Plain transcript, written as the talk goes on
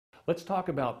Let's talk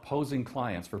about posing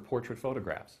clients for portrait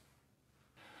photographs.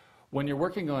 When you're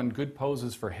working on good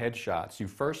poses for headshots, you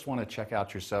first want to check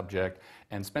out your subject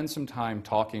and spend some time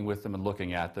talking with them and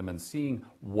looking at them and seeing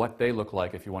what they look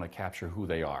like if you want to capture who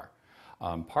they are.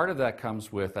 Part of that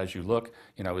comes with, as you look,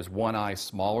 is one eye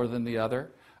smaller than the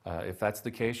other? If that's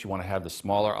the case, you want to have the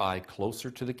smaller eye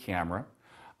closer to the camera.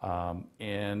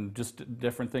 And just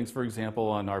different things. For example,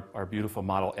 on our beautiful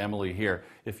model Emily here,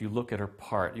 if you look at her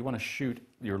part, you want to shoot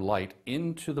your light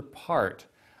into the part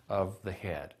of the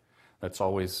head. That's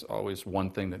always one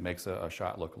thing that makes a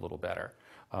shot look a little better.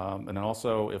 And then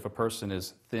also, if a person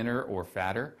is thinner or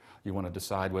fatter, you want to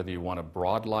decide whether you want to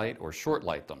broad light or short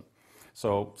light them.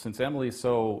 So since Emily's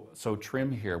so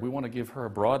trim here, we want to give her a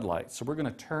broad light. So we're going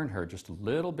to turn her just a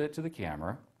little bit to the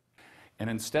camera. And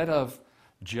instead of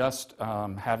just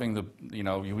having the,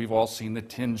 we've all seen the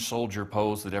tin soldier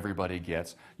pose that everybody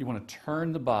gets. You want to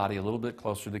turn the body a little bit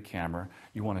closer to the camera.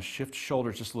 You want to shift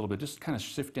shoulders just a little bit. Just kind of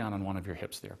shift down on one of your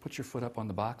hips there. Put your foot up on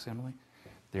the box, Emily.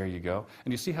 There you go.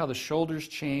 And you see how the shoulders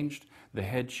changed, the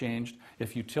head changed.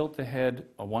 If you tilt the head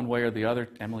one way or the other,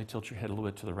 Emily, tilt your head a little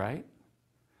bit to the right.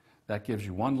 That gives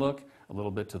you one look. A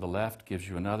little bit to the left gives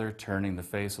you another. Turning the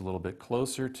face a little bit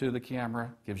closer to the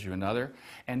camera gives you another.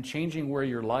 And changing where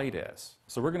your light is.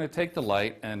 So we're going to take the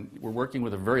light, and we're working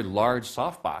with a very large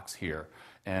softbox here.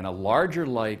 And a larger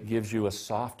light gives you a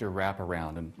softer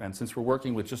wraparound. And since we're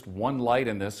working with just one light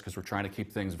in this, because we're trying to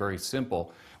keep things very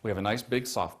simple, we have a nice big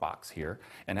softbox here.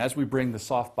 And as we bring the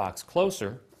softbox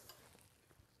closer,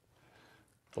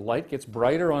 the light gets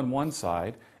brighter on one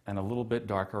side and a little bit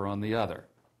darker on the other.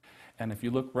 And if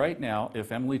you look right now,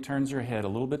 if Emily turns her head a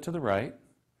little bit to the right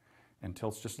and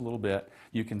tilts just a little bit,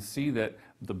 you can see that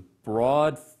the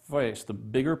broad face, the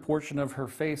bigger portion of her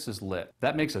face is lit.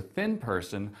 That makes a thin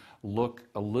person look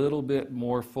a little bit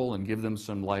more full and give them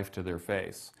some life to their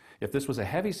face. If this was a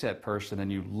heavyset person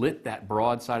and you lit that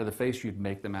broad side of the face, you'd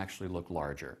make them actually look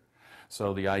larger.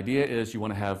 So the idea is you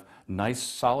want to have nice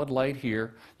solid light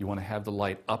here. You want to have the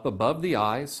light up above the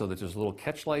eyes so that there's a little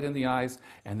catch light in the eyes,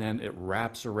 and then it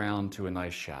wraps around to a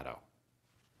nice shadow.